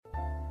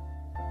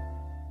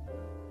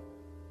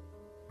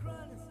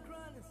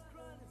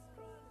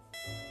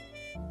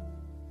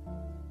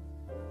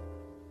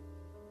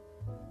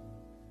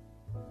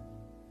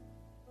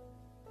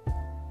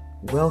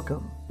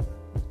Welcome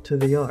to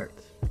the Art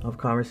of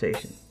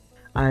Conversation.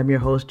 I am your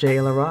host, Jay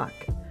LaRock.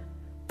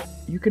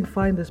 You can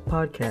find this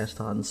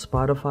podcast on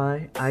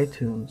Spotify,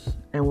 iTunes,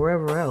 and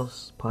wherever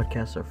else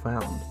podcasts are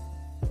found.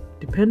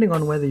 Depending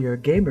on whether you're a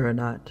gamer or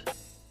not,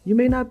 you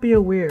may not be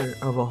aware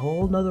of a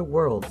whole nother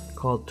world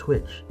called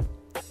Twitch,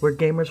 where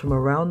gamers from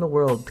around the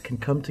world can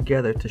come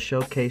together to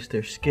showcase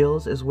their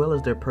skills as well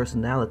as their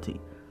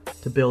personality,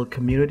 to build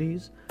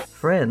communities,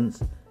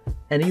 friends,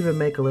 and even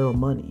make a little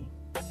money.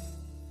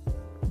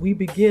 We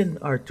begin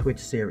our Twitch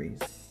series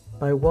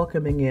by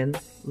welcoming in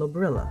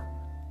Lobrylla.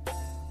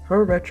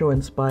 Her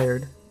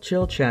retro-inspired,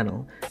 chill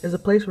channel is a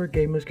place where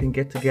gamers can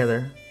get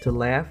together to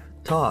laugh,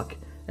 talk,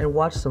 and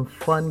watch some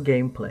fun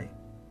gameplay.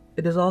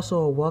 It is also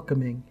a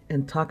welcoming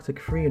and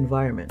toxic-free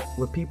environment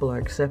where people are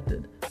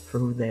accepted for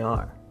who they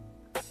are.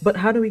 But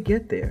how do we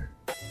get there?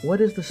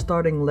 What is the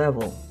starting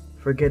level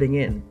for getting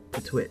in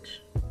to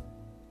Twitch?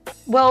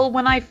 Well,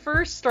 when I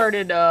first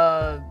started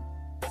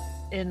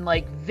in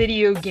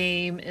video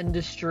game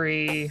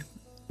industry,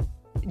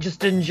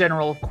 just in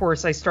general, of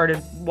course, I started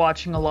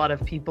watching a lot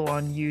of people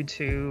on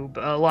YouTube,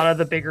 a lot of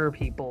the bigger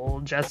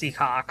people, Jesse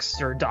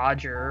Cox or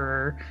Dodger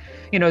or,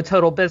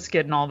 Total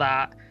Biscuit and all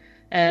that.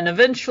 And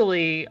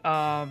eventually,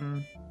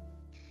 I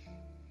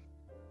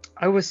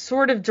was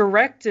sort of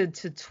directed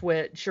to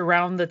Twitch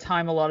around the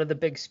time a lot of the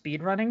big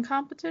speedrunning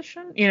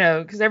competition,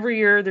 because every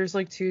year there's 2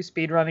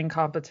 speedrunning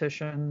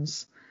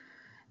competitions.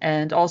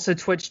 And also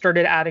Twitch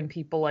started adding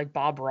people like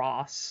Bob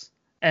Ross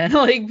and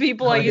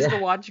people I used to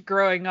watch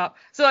growing up.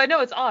 So I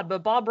know it's odd,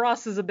 but Bob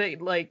Ross is a bit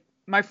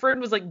my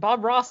friend was like,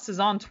 Bob Ross is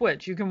on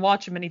Twitch. You can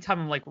watch him anytime.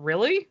 I'm like,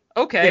 really?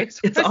 Okay.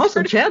 It's an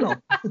awesome channel.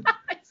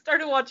 I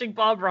started watching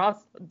Bob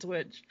Ross on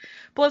Twitch.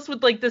 Plus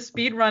with the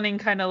speedrunning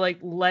kind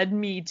of led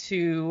me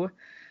to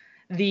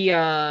the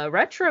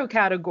retro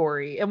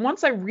category. And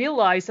once I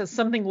realized that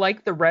something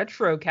like the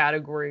retro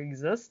category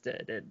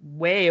existed, it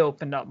way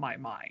opened up my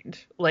mind,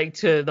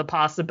 to the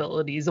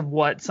possibilities of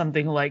what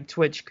something like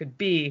Twitch could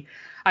be.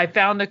 I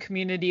found a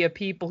community of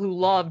people who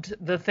loved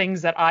the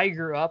things that I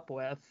grew up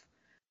with.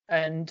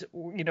 And,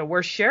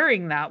 we're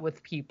sharing that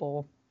with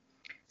people.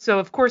 So,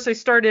 of course, I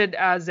started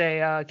as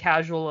a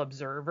casual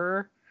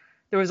observer.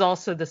 There was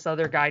also this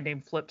other guy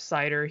named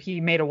Flipsider.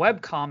 He made a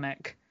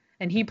webcomic,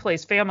 and he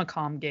plays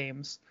Famicom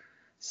games.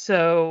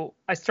 So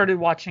I started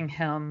watching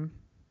him,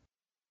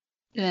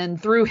 and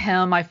through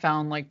him I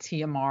found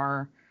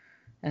TMR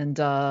and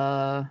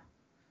the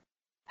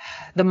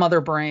Mother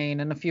Brain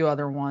and a few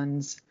other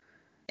ones.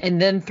 And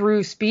then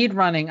through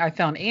speedrunning I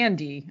found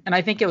Andy, and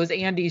I think it was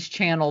Andy's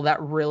channel that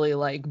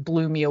really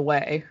blew me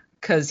away,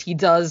 because he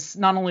does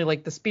not only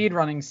the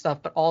speedrunning stuff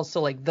but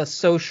also the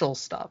social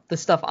stuff, the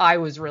stuff I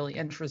was really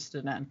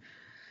interested in.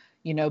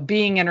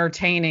 Being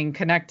entertaining,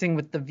 connecting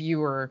with the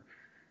viewer.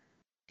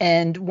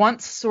 And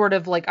once sort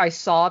of I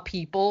saw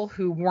people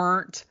who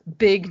weren't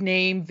big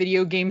name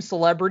video game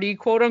celebrity,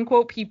 quote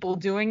unquote, people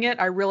doing it,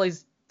 I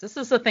realized this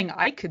is a thing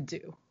I could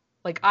do.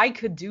 I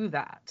could do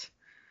that,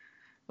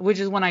 which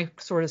is when I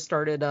sort of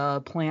started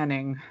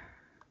planning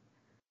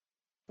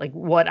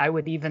what I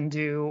would even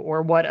do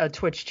or what a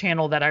Twitch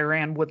channel that I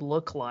ran would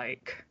look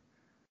like.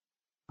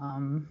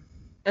 And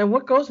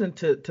what goes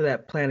into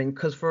that planning?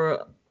 Because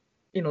for,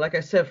 like I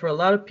said, for a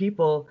lot of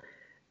people,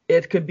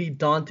 it could be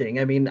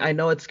daunting. I mean, I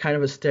know it's kind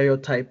of a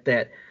stereotype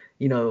that,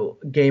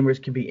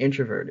 gamers can be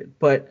introverted.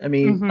 But, I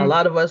mean, a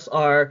lot of us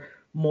are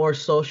more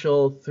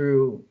social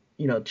through,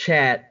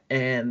 chat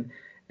and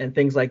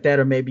things like that,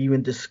 or maybe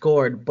even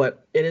Discord.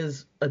 But it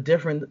is a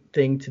different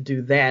thing to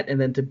do that and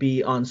then to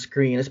be on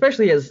screen,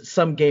 especially as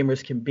some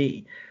gamers can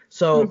be.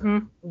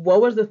 So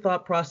what was the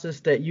thought process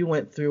that you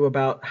went through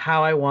about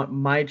how I want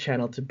my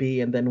channel to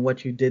be and then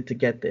what you did to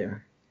get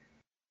there?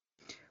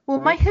 Well,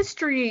 my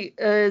history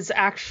is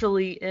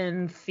actually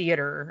in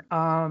theater.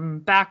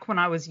 Back when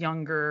I was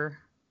younger,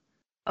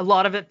 a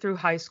lot of it through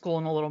high school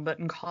and a little bit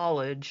in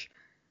college,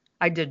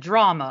 I did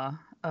drama,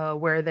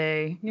 where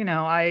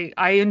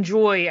I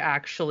enjoy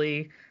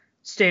actually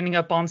standing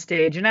up on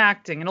stage and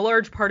acting. And a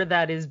large part of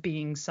that is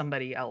being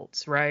somebody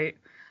else, right?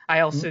 I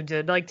also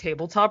did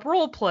tabletop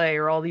role play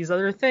or all these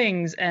other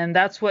things. And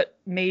that's what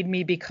made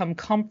me become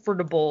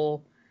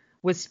comfortable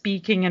with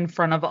speaking in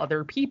front of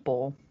other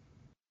people.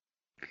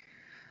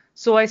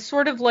 So I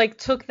sort of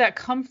took that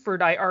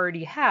comfort I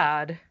already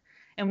had,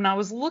 and when I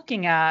was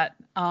looking at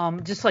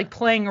just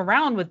playing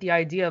around with the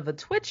idea of a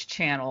Twitch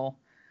channel,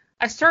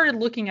 I started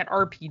looking at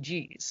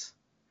RPGs.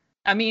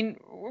 I mean,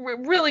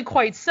 really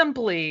quite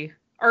simply,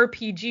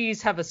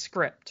 RPGs have a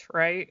script,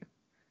 right?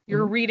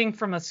 You're reading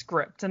from a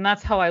script, and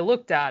that's how I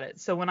looked at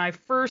it. So when I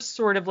first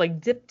sort of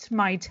dipped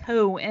my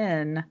toe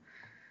in,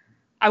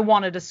 I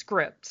wanted a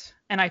script,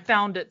 and I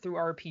found it through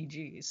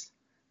RPGs.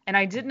 And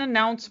I didn't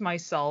announce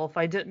myself.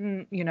 I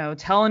didn't,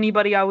 tell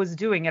anybody I was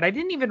doing it. I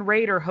didn't even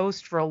rate or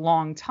host for a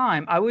long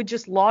time. I would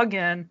just log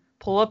in,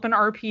 pull up an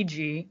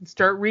RPG, and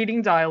start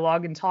reading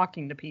dialogue and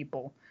talking to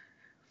people.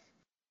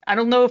 I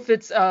don't know if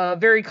it's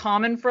very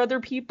common for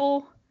other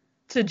people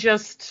to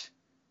just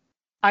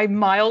I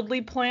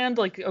mildly planned,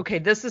 like, okay,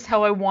 this is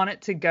how I want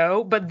it to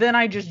go. But then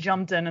I just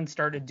jumped in and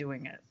started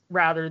doing it.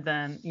 rather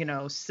than,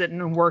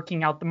 sitting and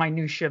working out the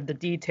minutia of the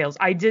details.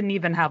 I didn't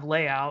even have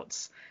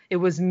layouts. It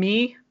was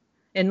me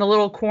in the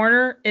little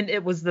corner, and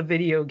it was the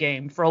video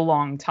game for a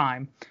long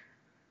time.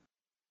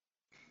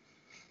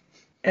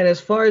 And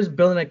as far as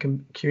building a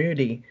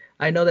community,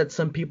 I know that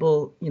some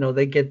people,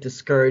 they get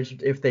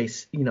discouraged if they,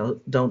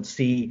 don't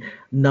see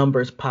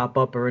numbers pop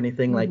up or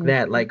anything like Mm-hmm.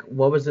 that. Like,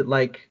 what was it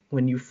like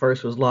when you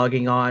first was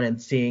logging on and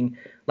seeing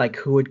like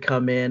who would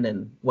come in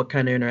and what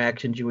kind of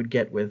interactions you would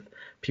get with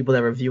people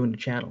that were viewing the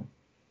channel?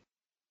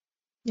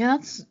 Yeah,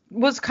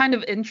 was kind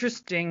of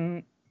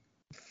interesting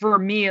for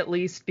me, at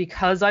least,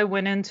 because I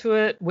went into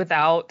it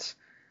without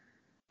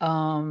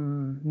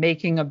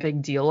making a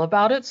big deal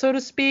about it, so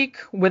to speak,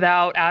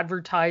 without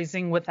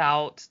advertising,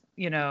 without,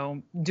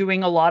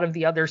 doing a lot of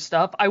the other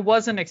stuff. I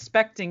wasn't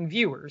expecting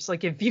viewers.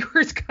 Like, if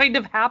viewers kind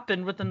of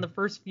happened within the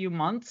first few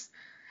months,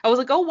 I was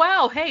like, oh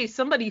wow, hey,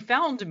 somebody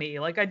found me.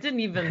 Like, I didn't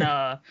even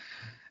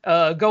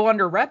go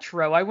under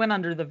retro. I went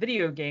under the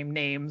video game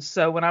name.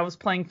 So when I was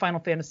playing Final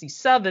Fantasy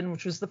VII,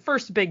 which was the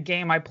first big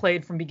game I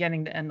played from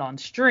beginning to end on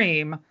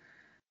stream,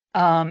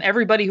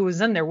 everybody who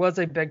was in there was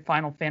a big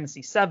Final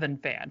Fantasy VII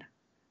fan.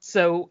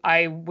 So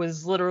I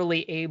was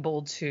literally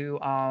able to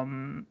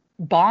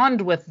bond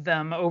with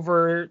them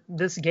over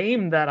this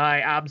game that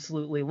I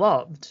absolutely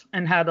loved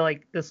and had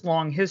like this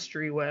long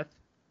history with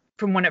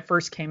from when it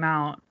first came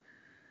out.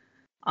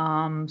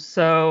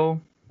 So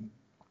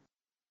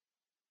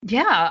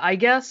yeah, I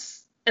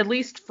guess at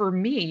least for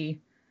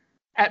me,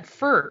 at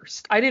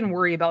first, I didn't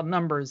worry about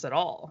numbers at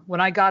all. When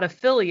I got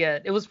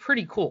affiliate, it was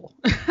pretty cool.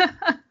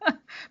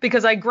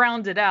 Because I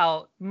grounded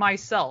out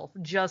myself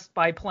just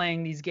by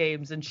playing these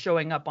games and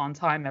showing up on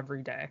time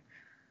every day.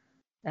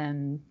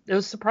 And it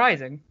was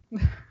surprising,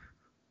 at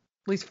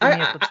least for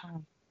me at the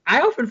time.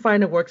 I often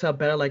find it works out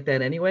better like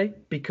that anyway,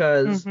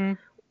 because Mm-hmm.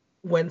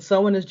 when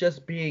someone is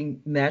just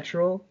being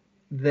natural,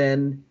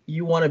 then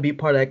you want to be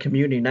part of that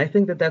community. And I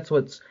think that that's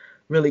what's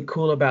really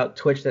cool about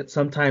Twitch, that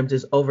sometimes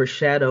is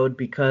overshadowed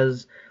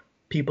because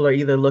people are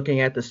either looking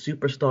at the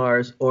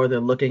superstars or they're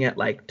looking at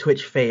like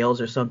Twitch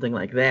fails or something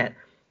like that,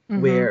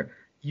 Mm-hmm. where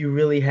you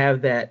really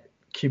have that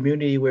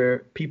community where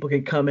people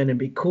can come in and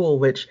be cool,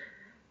 which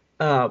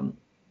um,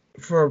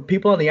 for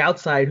people on the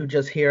outside who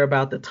just hear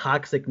about the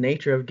toxic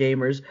nature of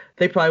gamers,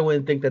 they probably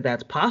wouldn't think that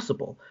that's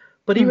possible.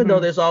 But even though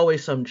Mm-hmm. there's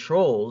always some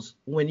trolls,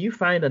 when you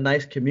find a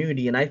nice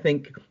community, and I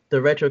think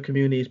the retro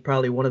community is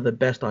probably one of the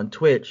best on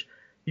Twitch,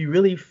 you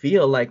really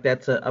feel like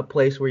that's a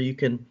place where you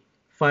can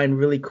find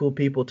really cool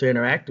people to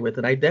interact with.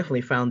 And I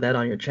definitely found that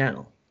on your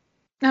channel.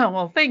 Oh,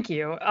 well, thank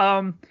you.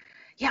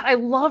 Yeah, I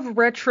love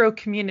retro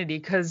community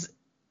because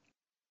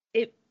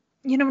it,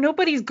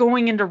 nobody's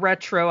going into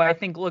retro, I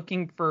think,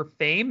 looking for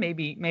fame.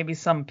 Maybe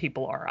some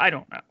people are. I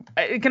don't know.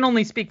 I can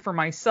only speak for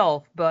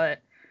myself,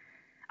 but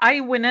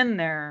I went in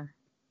there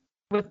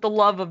with the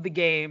love of the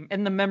game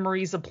and the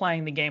memories of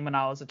playing the game when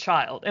I was a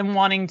child and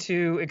wanting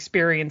to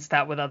experience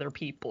that with other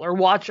people or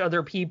watch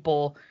other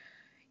people,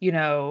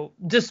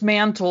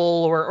 dismantle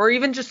or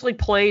even just like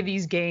play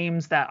these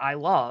games that I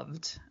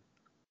loved.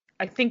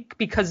 I think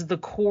because the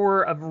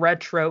core of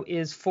retro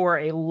is for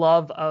a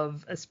love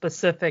of a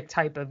specific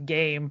type of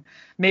game,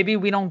 maybe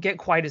we don't get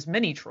quite as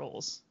many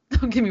trolls.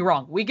 Don't get me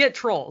wrong, we get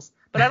trolls,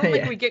 but I don't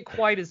think Yeah. we get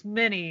quite as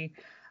many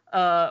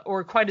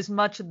or quite as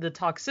much of the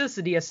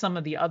toxicity as some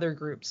of the other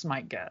groups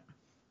might get.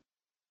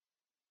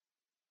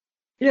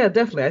 Yeah,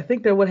 definitely. I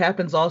think that what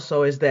happens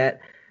also is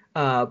that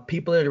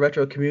people in the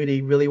retro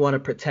community really want to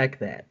protect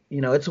that.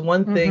 It's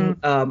one Mm-hmm. thing,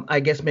 I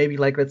guess maybe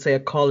like let's say a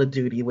Call of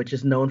Duty, which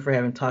is known for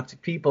having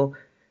toxic people.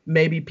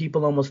 Maybe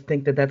people almost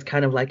think that that's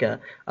kind of like a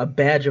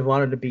badge of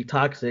honor to be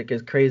toxic,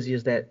 as crazy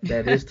as that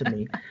is to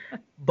me.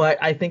 But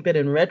I think that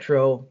in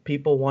retro,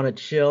 people want to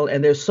chill,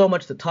 and there's so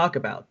much to talk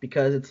about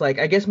because it's like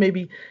I guess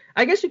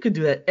you could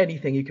do that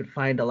anything. You could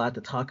find a lot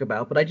to talk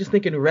about, but I just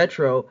think in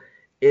retro,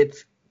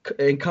 it's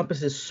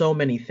encompasses so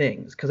many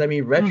things. Because I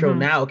mean, retro Mm-hmm.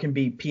 now can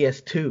be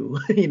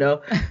PS2, you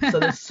know. So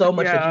there's so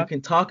much that you Yeah,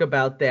 can talk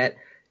about that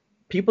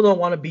people don't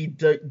want to be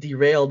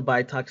derailed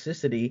by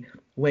toxicity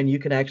when you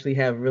can actually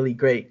have really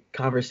great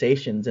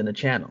conversations in a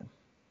channel.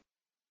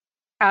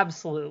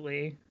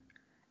 absolutely.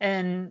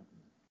 And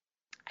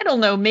I don't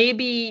know,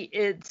 maybe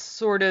it's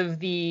sort of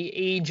the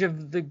age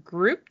of the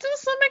group to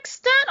some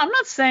extent. I'm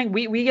not saying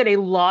we get a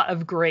lot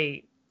of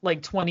great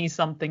like 20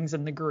 somethings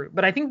in the group,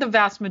 but I think the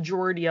vast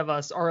majority of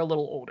us are a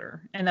little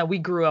older and that we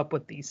grew up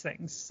with these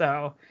things.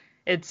 So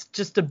it's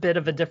just a bit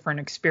of a different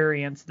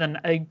experience than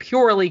a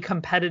purely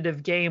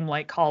competitive game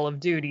like Call of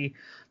Duty.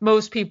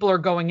 Most people are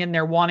going in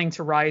there wanting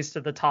to rise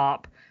to the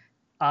top.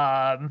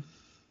 Um,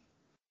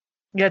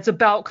 yeah, it's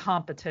about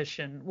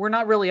competition. We're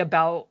not really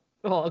about,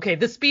 well, okay,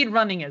 the speed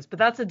running is, but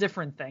that's a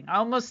different thing. I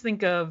almost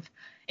think of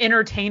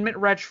entertainment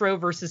retro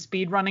versus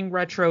speed running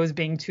retro as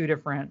being two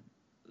different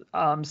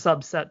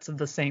subsets of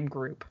the same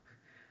group.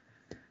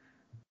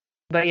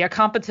 But yeah,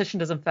 competition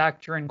doesn't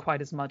factor in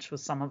quite as much with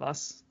some of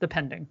us,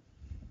 depending.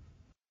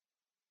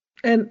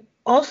 And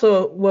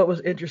also, what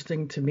was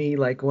interesting to me,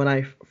 like when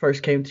I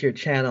first came to your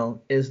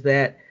channel, is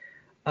that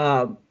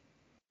um,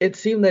 it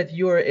seemed that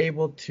you were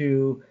able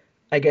to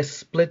I guess,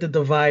 split the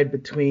divide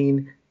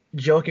between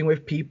joking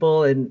with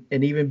people and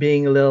even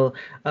being a little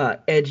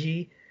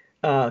edgy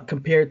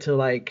compared to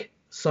like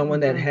someone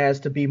that Hmm. has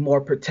to be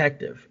more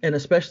protective. And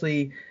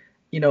especially,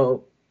 you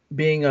know,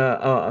 being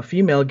a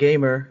female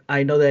gamer,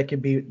 I know that can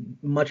be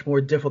much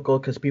more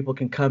difficult because people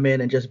can come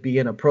in and just be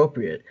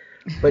inappropriate.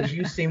 But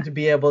you seem to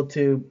be able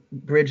to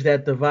bridge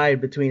that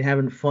divide between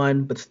having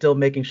fun but still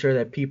making sure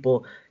that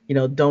people,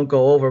 don't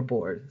go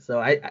overboard.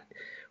 So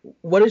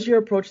what is your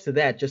approach to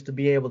that, just to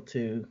be able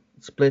to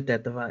split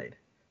that divide?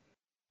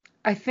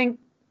 I think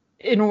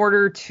in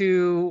order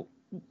to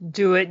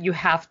do it, you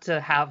have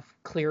to have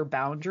clear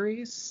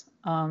boundaries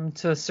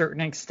to a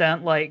certain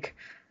extent. Like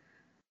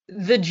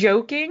the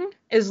joking,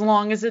 as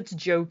long as it's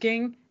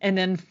joking and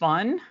then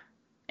fun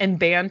and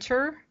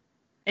banter.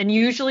 And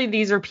usually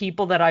these are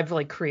people that I've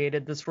like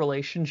created this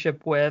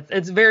relationship with.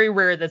 It's very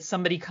rare that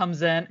somebody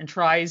comes in and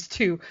tries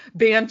to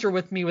banter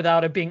with me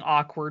without it being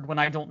awkward when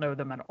I don't know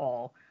them at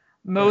all.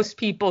 Right. Most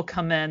people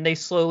come in, they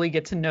slowly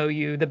get to know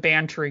you, the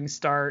bantering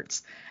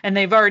starts, and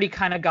they've already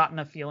kind of gotten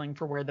a feeling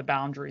for where the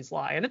boundaries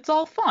lie. And it's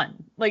all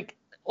fun. Like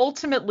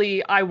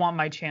ultimately, I want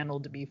my channel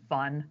to be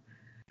fun.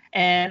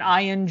 And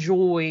I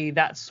enjoy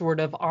that sort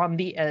of on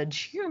the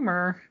edge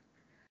humor.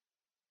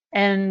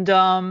 And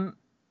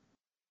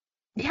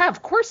yeah,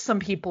 of course, some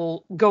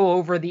people go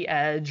over the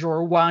edge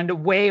or wind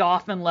way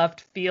off in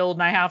left field,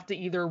 and I have to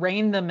either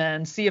rein them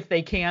in, see if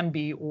they can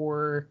be,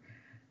 or,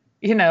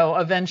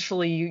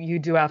 eventually you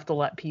do have to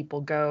let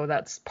people go.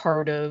 That's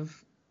part of,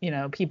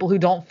 people who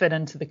don't fit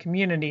into the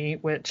community,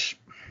 which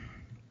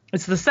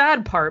it's the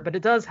sad part, but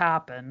it does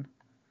happen.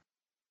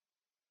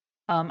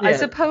 I Yeah.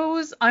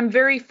 suppose I'm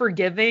very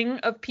forgiving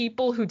of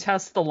people who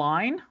test the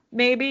line,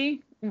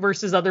 maybe,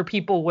 versus other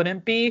people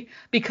wouldn't be,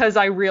 because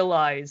I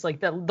realize like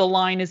that the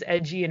line is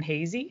edgy and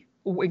hazy,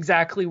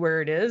 exactly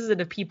where it is.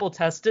 And if people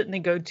test it and they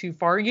go too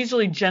far,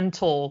 usually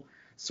gentle,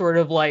 sort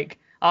of like,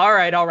 all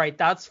right,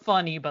 that's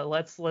funny, but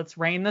let's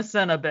rein this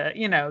in a bit.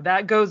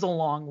 That goes a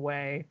long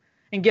way.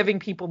 And giving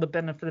people the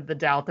benefit of the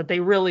doubt that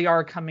they really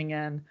are coming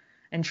in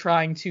and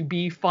trying to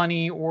be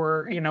funny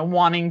or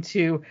wanting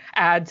to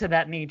add to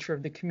that nature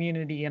of the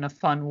community in a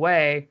fun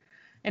way.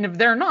 And if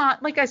they're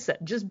not, like I said,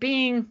 just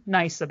being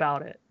nice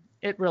about it,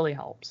 it really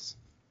helps.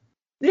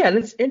 Yeah, and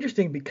it's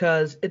interesting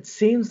because it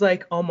seems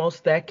like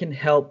almost that can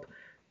help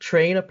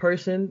train a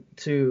person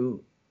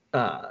to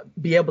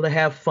be able to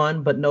have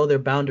fun but know their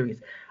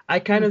boundaries. I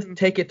kind of Hmm.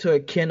 take it to a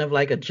kin of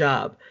like a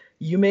job.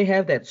 You may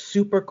have that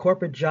super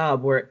corporate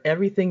job where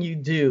everything you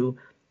do,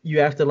 you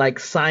have to like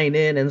sign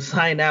in and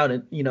sign out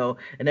and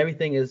and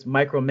everything is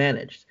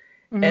micromanaged.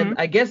 And Hmm.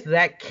 I guess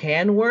that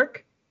can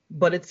work,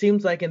 but it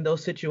seems like in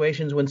those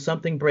situations when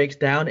something breaks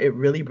down, it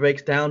really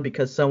breaks down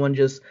because someone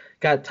just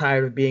got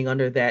tired of being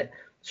under that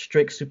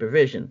strict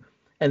supervision.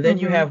 And then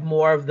you Hmm. have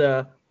more of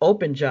the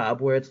open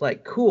job where it's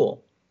like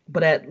cool.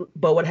 But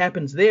what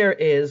happens there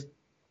is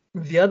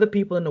the other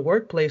people in the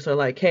workplace are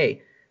like,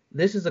 "Hey,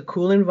 this is a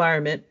cool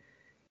environment.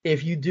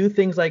 If you do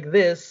things like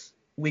this,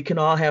 we can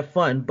all have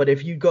fun. But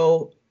if you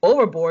go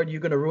overboard,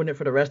 you're going to ruin it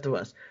for the rest of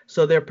us."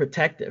 So they're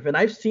protective. And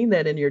I've seen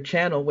that in your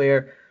channel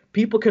where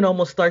people can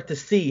almost start to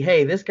see,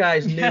 hey, this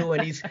guy's new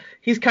and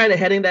he's kind of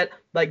heading that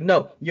like,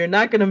 no, you're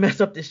not going to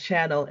mess up this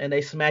channel, and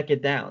they smack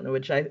it down,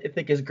 which I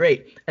think is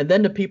great. And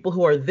then the people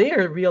who are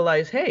there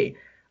realize, hey,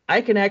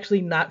 I can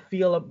actually not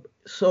feel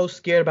so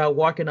scared about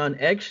walking on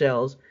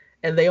eggshells,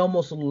 and they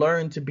almost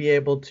learn to be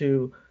able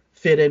to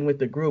fit in with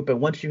the group.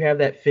 And once you have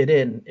that fit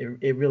in,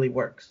 it really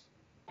works.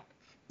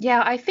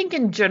 Yeah, I think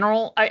in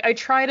general, I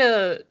try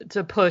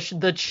to push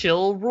the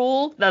chill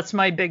rule. That's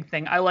my big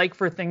thing. I like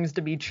for things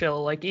to be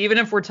chill. Like even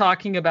if we're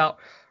talking about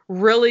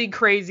really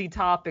crazy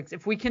topics,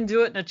 if we can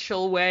do it in a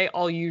chill way,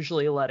 I'll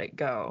usually let it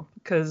go.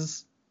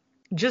 Because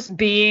just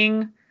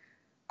being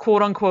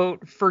quote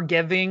unquote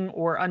forgiving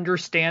or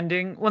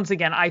understanding, once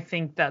again, I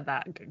think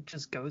that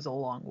just goes a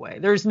long way.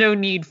 There's no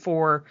need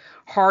for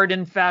hard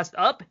and fast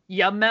up,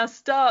 you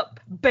messed up,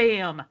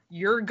 bam,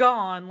 you're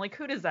gone. Like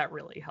who does that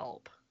really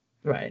help?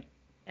 Right.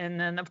 And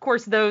then, of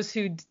course, those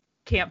who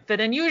can't fit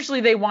in,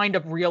 usually they wind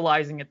up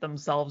realizing it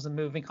themselves and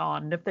moving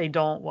on. And if they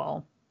don't,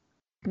 well,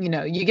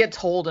 you get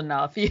told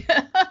enough.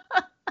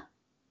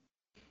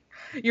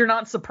 You're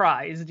not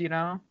surprised.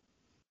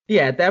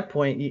 Yeah, at that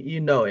point,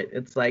 you know it.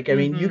 It's like, I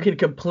mean, you Hmm. can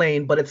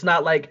complain, but it's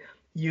not like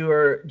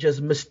you're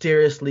just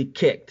mysteriously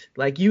kicked.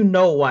 Like, you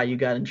know why you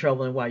got in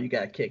trouble and why you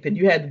got kicked, and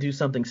you had to do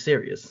something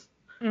serious.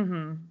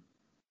 Hmm.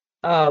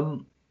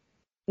 Um,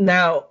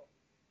 Now,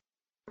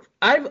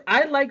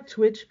 I like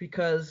Twitch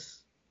because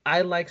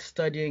I like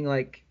studying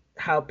like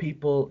how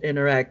people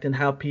interact and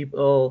how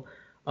people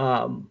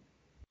um,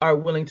 are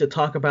willing to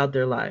talk about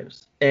their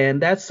lives,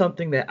 and that's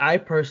something that I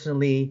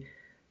personally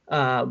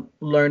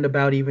learned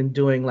about even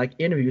doing like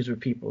interviews with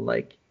people.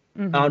 Like,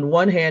 Hmm. on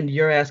one hand,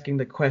 you're asking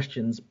the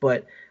questions,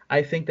 but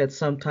I think that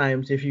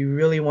sometimes if you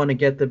really want to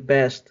get the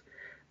best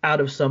out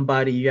of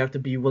somebody, you have to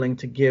be willing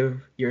to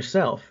give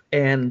yourself.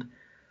 And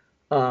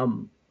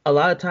a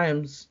lot of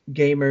times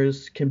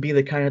gamers can be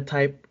the kind of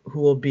type who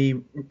will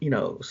be,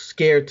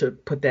 scared to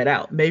put that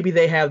out. Maybe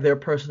they have their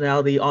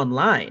personality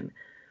online,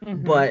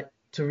 Hmm. but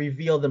to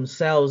reveal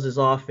themselves is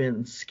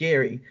often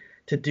scary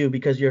to do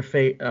because you're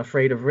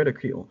afraid of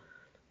ridicule.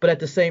 But at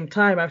the same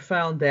time, I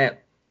found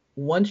that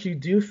once you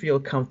do feel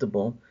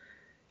comfortable,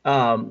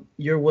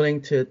 you're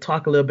willing to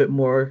talk a little bit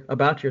more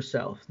about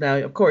yourself. Now,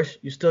 of course,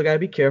 you still got to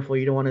be careful.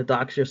 You don't want to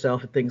dox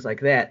yourself and things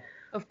like that.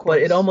 Of But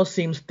it course. almost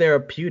seems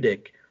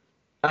therapeutic,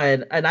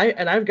 and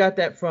I've got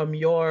that from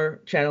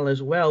your channel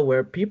as well,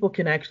 where people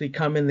can actually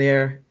come in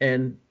there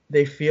and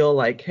they feel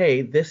like,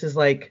 hey, this is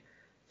like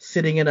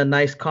sitting in a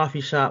nice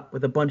coffee shop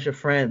with a bunch of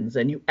friends,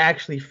 and you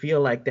actually feel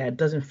like that. It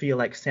doesn't feel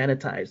like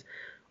sanitized.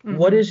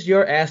 What Hmm. is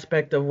your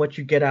aspect of what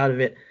you get out of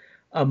it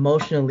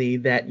emotionally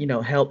that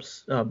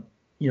helps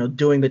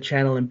doing the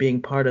channel and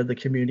being part of the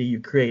community you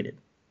created?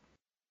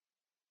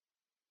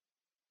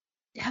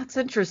 Yeah, it's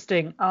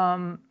interesting.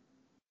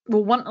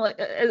 Well, one like,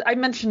 I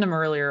mentioned him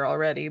earlier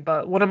already,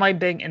 but one of my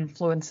big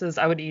influences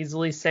I would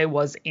easily say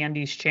was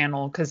Andy's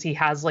channel because he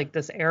has like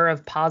this air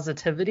of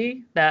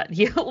positivity that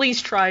he at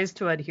least tries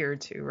to adhere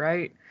to,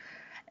 right?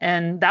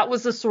 And that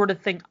was the sort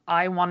of thing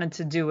I wanted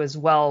to do as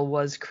well,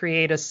 was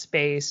create a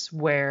space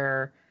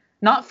where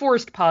not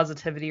forced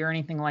positivity or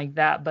anything like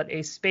that, but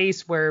a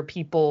space where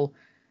people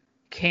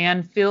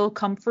can feel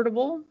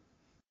comfortable.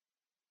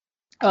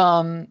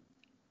 Um,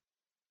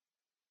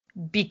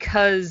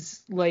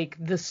 because like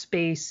the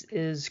space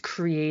is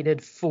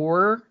created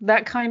for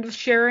that kind of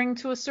sharing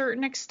to a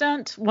certain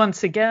extent.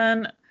 Once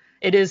again,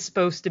 it is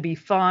supposed to be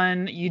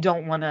fun. You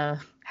don't want to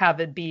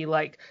have it be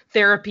like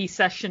therapy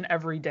session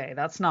every day.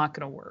 That's not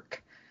going to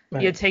work. You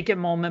Right. take it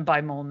moment by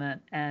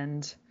moment.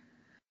 And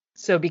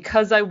so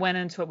because I went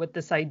into it with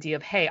this idea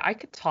of, hey, I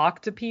could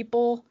talk to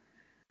people.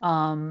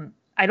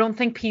 I don't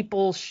think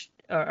people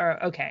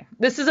okay,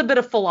 this is a bit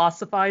of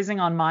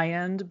philosophizing on my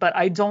end, but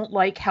I don't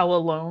like how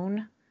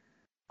alone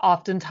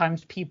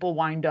oftentimes people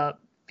wind up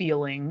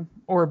feeling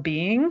or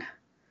being,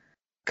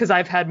 because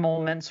I've had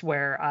moments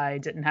where I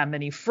didn't have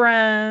many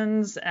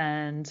friends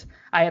and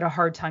I had a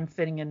hard time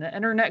fitting in the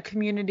internet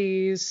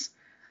communities.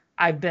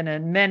 I've been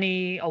in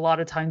many, a lot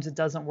of times it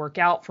doesn't work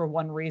out for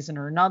one reason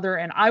or another.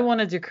 And I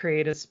wanted to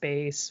create a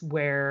space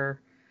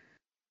where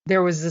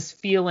there was this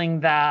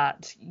feeling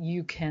that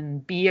you can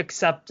be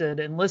accepted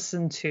and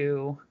listened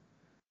to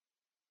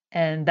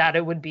and that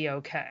it would be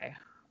okay.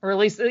 Or at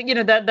least,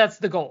 that's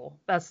the goal.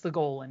 That's the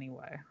goal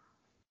anyway.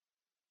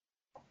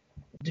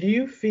 Do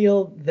you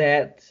feel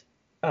that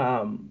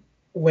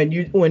when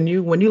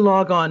you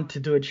log on to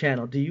do a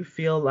channel, do you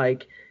feel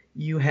like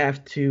you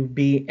have to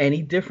be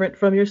any different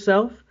from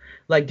yourself?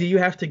 Like, do you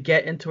have to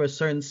get into a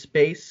certain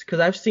space? Because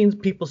I've seen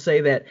people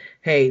say that,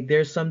 hey,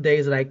 there's some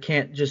days that I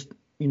can't just,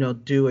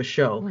 do a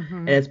show, and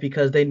Hmm. it's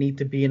because they need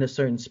to be in a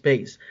certain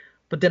space.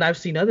 But then I've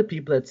seen other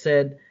people that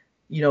said,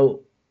 you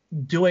know,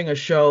 doing a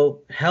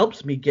show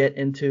helps me get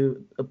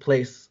into a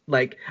place.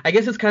 Like, I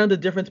guess it's kind of the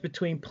difference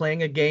between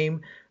playing a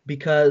game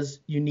because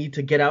you need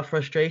to get out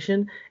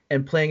frustration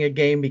and playing a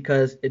game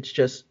because it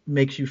just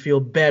makes you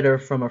feel better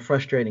from a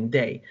frustrating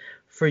day.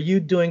 For you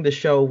doing the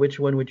show, which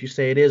one would you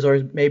say it is?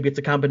 Or maybe it's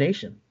a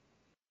combination?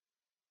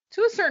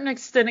 To a certain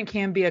extent, it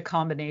can be a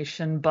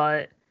combination,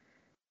 but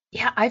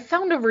yeah, I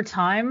found over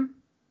time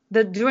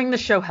that doing the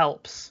show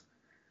helps.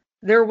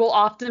 There will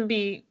often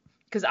be,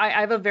 because I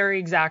have a very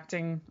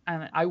exacting,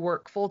 I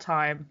work full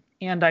time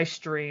and I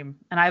stream,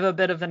 and I have a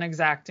bit of an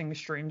exacting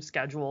stream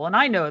schedule, and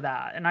I know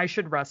that, and I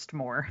should rest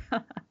more.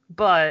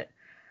 But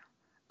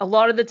a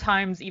lot of the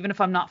times, even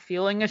if I'm not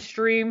feeling a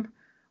stream,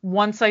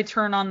 once I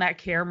turn on that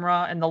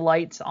camera and the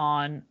lights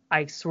on,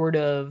 I sort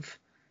of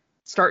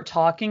start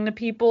talking to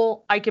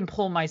people, I can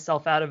pull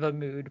myself out of a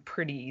mood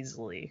pretty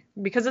easily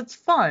because it's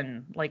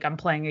fun. Like I'm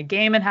playing a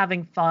game and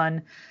having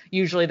fun.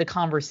 Usually the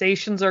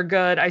conversations are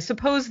good. I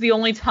suppose the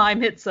only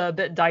time it's a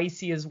bit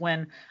dicey is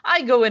when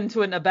I go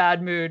into it in a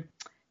bad mood.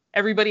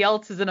 Everybody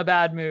else is in a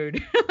bad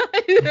mood.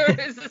 There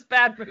is this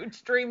bad mood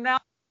stream now.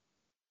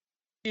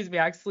 Excuse me,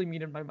 I actually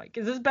muted my mic.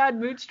 Is this bad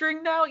mood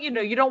string now?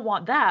 You don't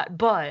want that,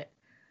 but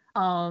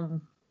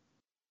um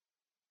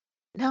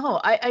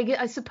no,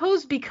 I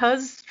suppose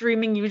because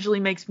streaming usually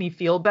makes me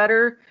feel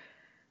better,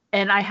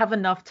 and I have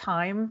enough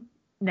time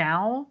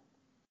now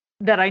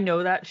that I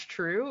know that's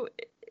true,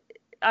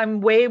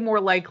 I'm way more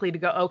likely to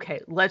go,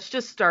 okay, let's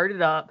just start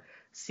it up,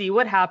 see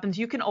what happens.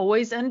 You can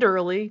always end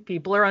early.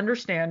 People are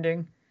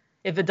understanding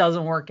if it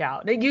doesn't work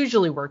out. It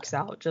usually works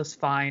out just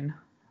fine.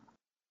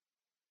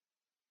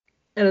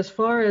 And as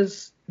far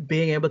as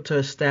being able to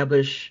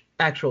establish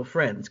actual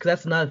friends, because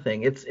that's another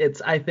thing.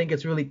 It's I think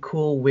it's really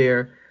cool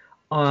where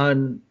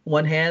on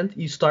one hand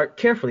you start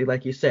carefully,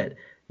 like you said,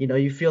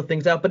 you feel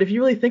things out. But if you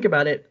really think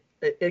about it,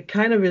 it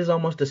kind of is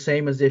almost the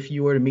same as if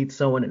you were to meet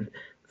someone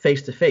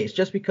face to face.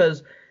 Just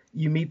because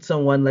you meet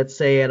someone, let's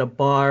say at a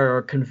bar or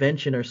a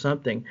convention or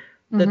something,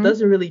 that Mm-hmm.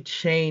 doesn't really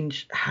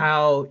change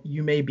how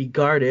you may be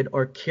guarded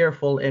or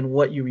careful in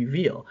what you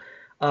reveal.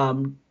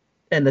 Um,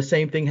 and the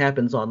same thing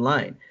happens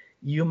online.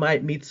 you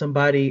might meet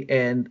somebody,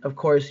 and of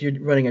course you're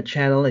running a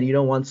channel and you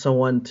don't want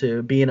someone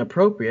to be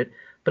inappropriate,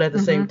 but at the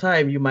same Mm-hmm.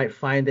 time you might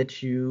find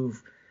that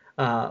you've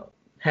uh,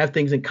 have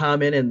things in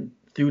common, and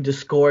through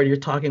Discord you're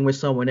talking with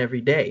someone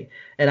every day.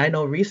 And I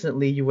know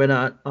recently you went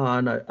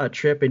on a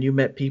trip and you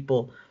met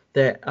people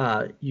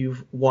that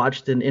you've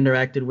watched and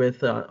interacted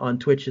with on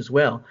Twitch as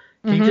well.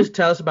 Can you Mm-hmm. just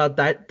tell us about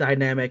that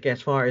dynamic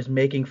as far as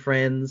making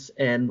friends,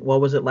 and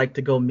what was it like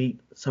to go meet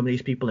some of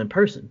these people in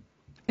person?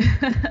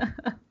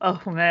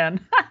 Oh man.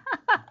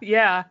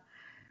 Yeah.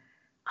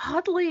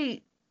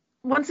 Oddly,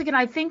 once again,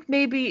 I think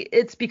maybe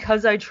it's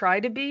because I try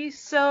to be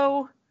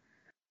so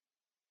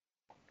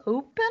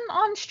open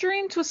on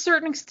stream to a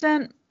certain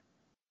extent.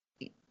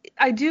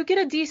 I do get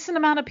a decent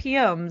amount of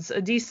PMs,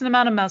 a decent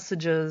amount of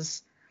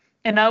messages,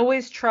 and I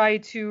always try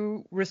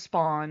to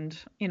respond,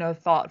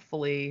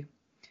 thoughtfully.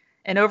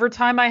 And over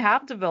time, I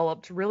have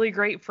developed really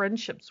great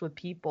friendships with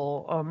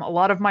people. A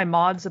lot of my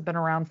mods have been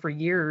around for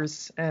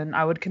years, and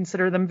I would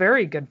consider them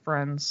very good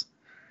friends.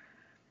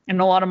 And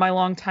a lot of my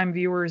longtime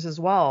viewers as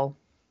well.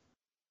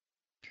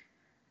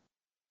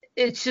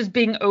 It's just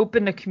being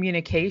open to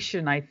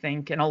communication, I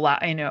think, and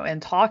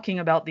and talking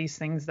about these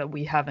things that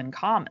we have in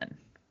common.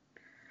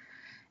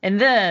 And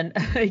then,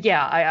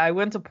 yeah, I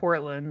went to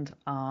Portland.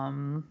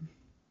 Trying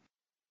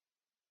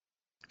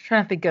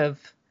to think of.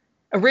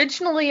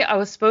 Originally, I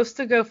was supposed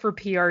to go for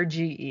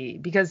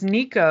PRGE because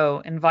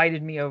Nico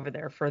invited me over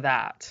there for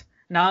that.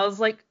 And I was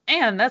like,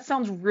 "Man, that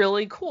sounds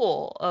really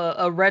cool.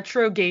 A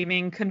retro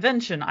gaming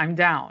convention. I'm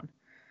down."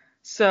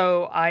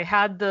 So I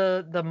had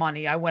the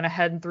money. I went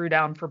ahead and threw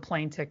down for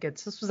plane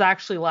tickets. This was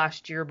actually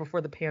last year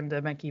before the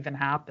pandemic even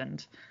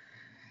happened.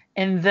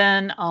 And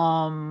then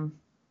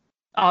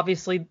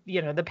obviously,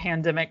 the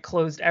pandemic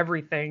closed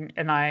everything,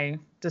 and I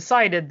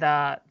decided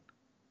that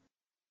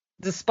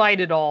despite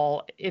it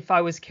all, if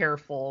I was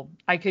careful,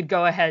 I could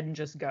go ahead and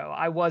just go.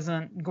 I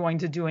wasn't going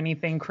to do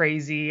anything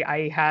crazy.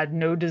 I had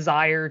no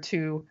desire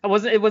to.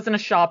 It wasn't a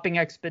shopping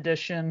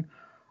expedition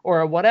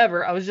or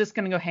whatever. I was just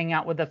going to go hang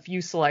out with a few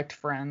select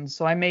friends.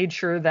 So I made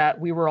sure that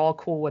we were all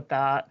cool with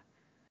that.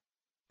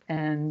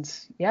 And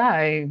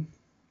yeah,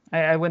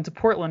 I went to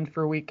Portland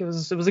for a week. It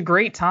was a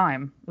great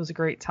time. It was a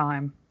great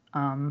time.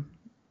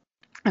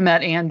 I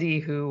met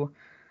Andy, who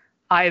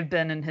I've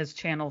been in his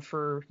channel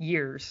for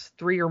years,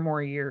 3 or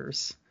more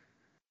years,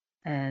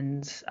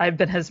 and I've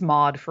been his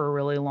mod for a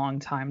really long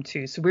time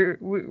too. So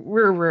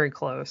we're very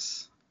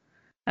close.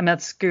 I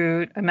met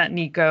Scoot, I met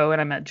Nico,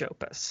 and I met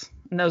Jopus,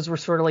 and those were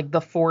sort of like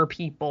the 4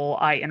 people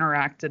I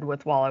interacted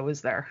with while I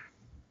was there.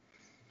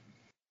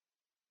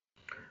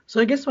 So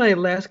I guess my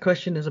last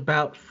question is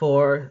about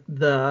for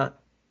the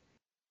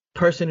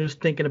person who's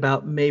thinking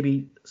about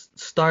maybe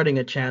starting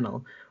a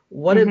channel.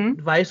 What Hmm.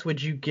 advice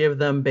would you give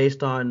them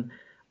based on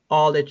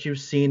all that you've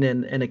seen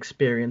and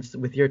experienced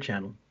with your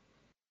channel?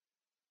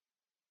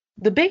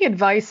 The big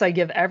advice I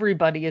give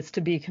everybody is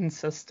to be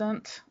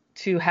consistent,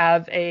 to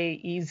have a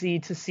easy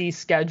to see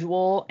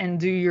schedule, and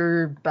do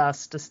your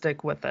best to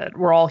stick with it.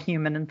 We're all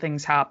human and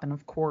things happen,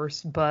 of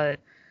course, but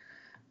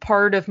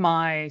part of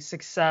my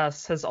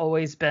success has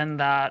always been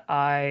that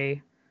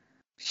I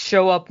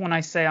show up when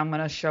I say I'm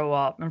going to show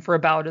up, and for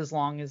about as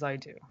long as I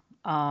do.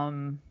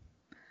 Um,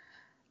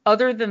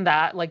 Other than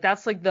that, like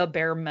that's like the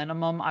bare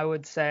minimum, I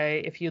would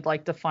say, if you'd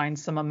like to find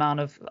some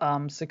amount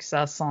of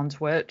success on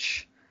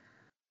Twitch.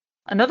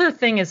 Another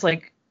thing is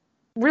like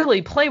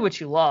really play what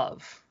you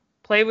love.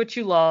 Play what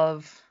you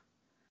love.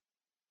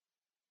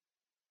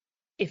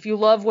 If you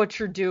love what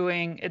you're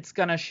doing, it's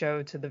gonna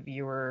show to the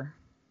viewer.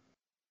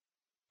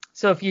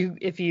 So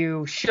if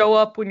you show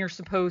up when you're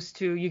supposed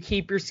to, you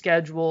keep your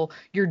schedule,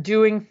 you're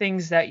doing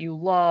things that you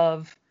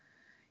love,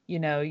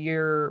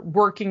 you're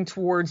working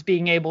towards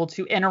being able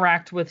to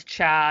interact with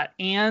chat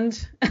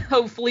and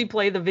hopefully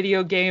play the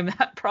video game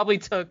that probably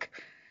took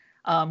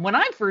when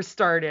I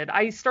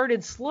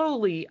started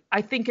slowly,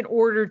 I think, in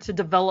order to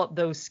develop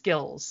those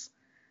skills.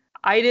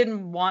 I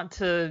didn't want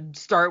to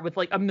start with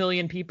like a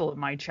million people in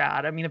my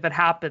chat. I mean, if it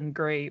happened,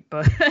 great,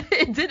 but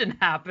it didn't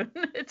happen.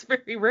 It's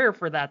very rare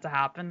for that to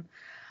happen.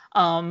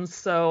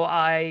 So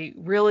I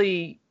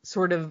really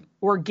sort of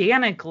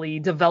organically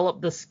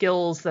developed the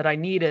skills that I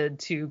needed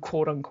to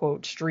quote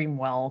unquote stream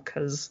well,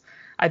 because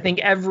I think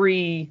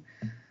every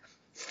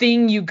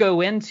thing you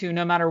go into,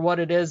 no matter what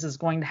it is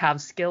going to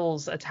have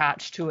skills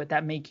attached to it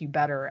that make you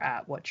better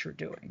at what you're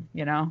doing?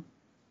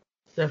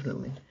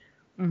 Definitely.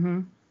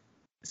 Hmm.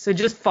 So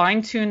just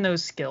fine tune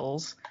those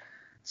skills,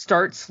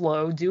 start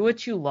slow, do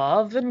what you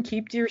love, and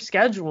keep to your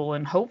schedule.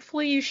 And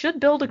hopefully you should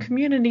build a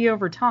community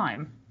over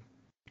time.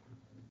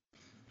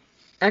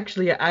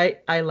 Actually,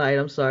 I lied.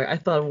 I'm sorry. I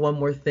thought of one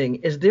more thing.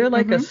 Is there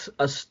like Hmm.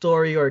 a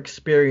story or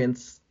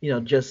experience,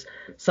 just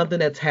something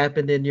that's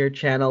happened in your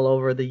channel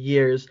over the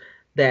years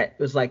that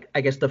was like,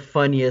 I guess, the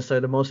funniest or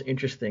the most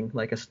interesting,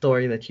 like a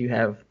story that you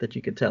have that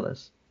you could tell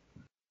us?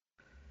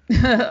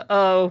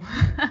 Oh,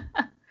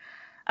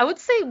 I would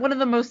say one of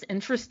the most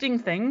interesting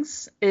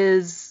things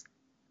is,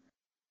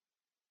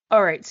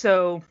 all right,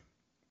 so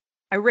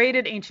I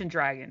raided Ancient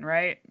Dragon,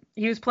 right?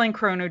 he was playing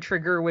Chrono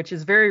Trigger, which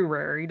is very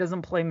rare. He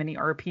doesn't play many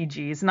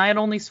RPGs, and I had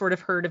only sort of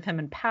heard of him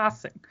in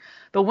passing.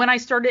 But when I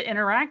started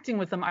interacting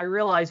with him, I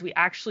realized we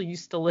actually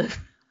used to live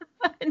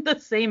in the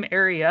same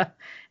area,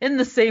 in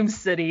the same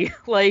city,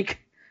 like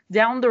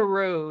down the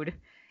road,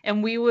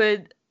 and we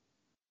would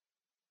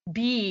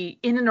be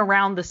in and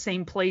around the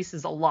same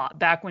places a lot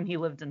back when he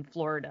lived in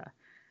Florida.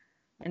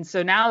 And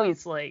so now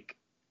he's like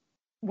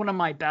one of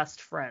my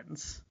best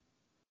friends.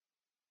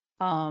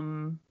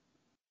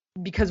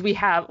 Because we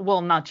have,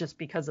 well, not just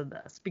because of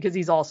this, because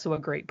he's also a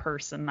great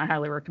person. I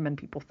highly recommend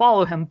people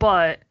follow him,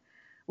 but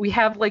we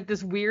have like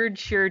this weird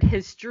shared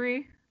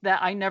history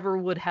that I never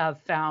would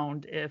have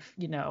found if,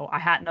 I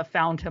hadn't have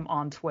found him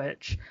on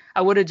Twitch.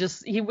 I would have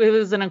it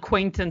was an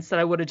acquaintance that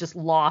I would have just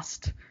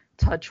lost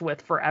touch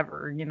with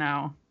forever,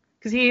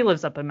 because he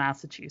lives up in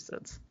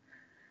Massachusetts.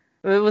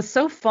 But it was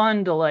so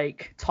fun to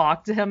like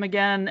talk to him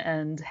again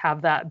and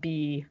have that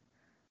be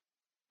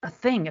a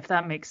thing, if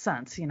that makes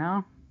sense,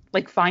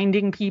 like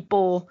finding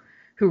people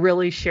who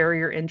really share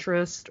your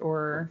interest,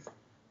 or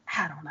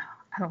I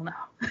don't know.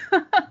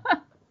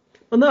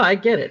 Well, no, I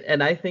get it.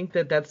 And I think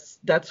that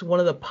that's one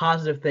of the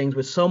positive things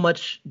with so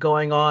much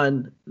going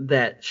on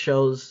that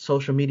shows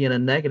social media in a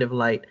negative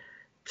light.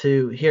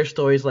 To hear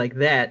stories like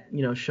that,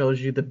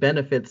 shows you the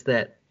benefits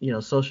that,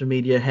 social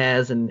media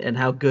has and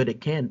how good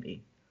it can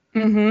be.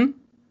 Mm-hmm.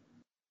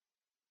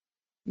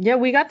 Yeah,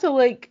 we got to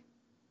like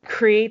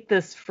create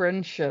this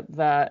friendship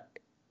that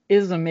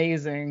is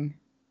amazing.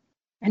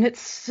 And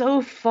it's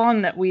so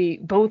fun that we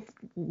both,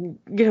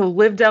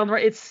 live down the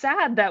road. It's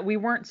sad that we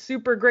weren't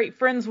super great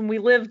friends when we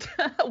lived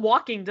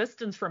walking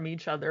distance from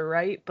each other,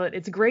 right? But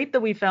it's great that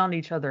we found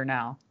each other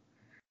now.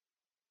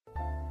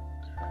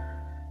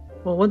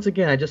 Well, once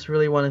again, I just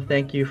really want to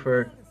thank you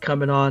for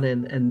coming on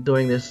and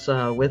doing this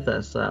with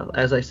us.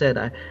 As I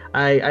said,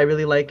 I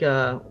really like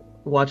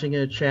watching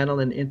your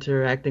channel and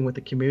interacting with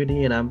the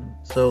community, and I'm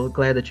so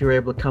glad that you were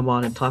able to come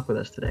on and talk with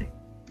us today.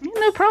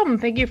 No problem.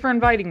 Thank you for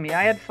inviting me.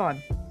 I had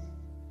fun.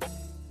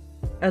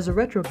 As a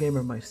retro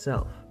gamer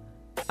myself,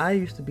 I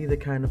used to be the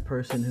kind of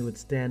person who would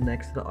stand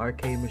next to the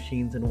arcade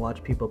machines and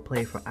watch people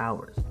play for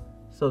hours.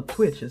 So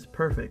Twitch is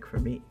perfect for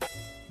me.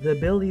 The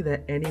ability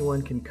that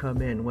anyone can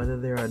come in, whether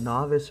they're a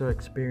novice or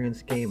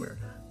experienced gamer,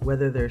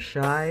 whether they're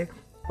shy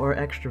or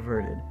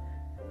extroverted,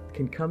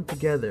 can come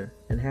together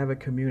and have a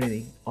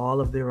community all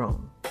of their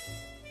own.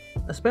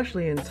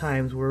 Especially in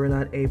times where we're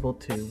not able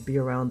to be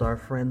around our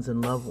friends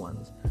and loved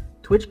ones,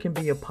 Twitch can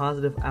be a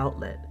positive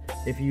outlet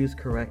if used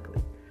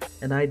correctly.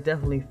 And I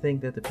definitely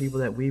think that the people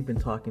that we've been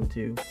talking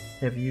to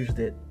have used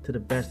it to the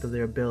best of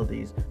their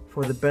abilities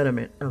for the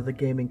betterment of the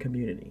gaming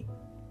community.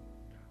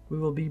 We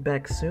will be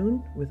back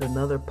soon with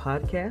another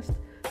podcast.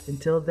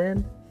 Until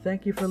then,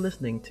 thank you for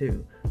listening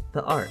to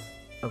The Art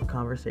of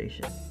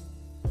Conversation.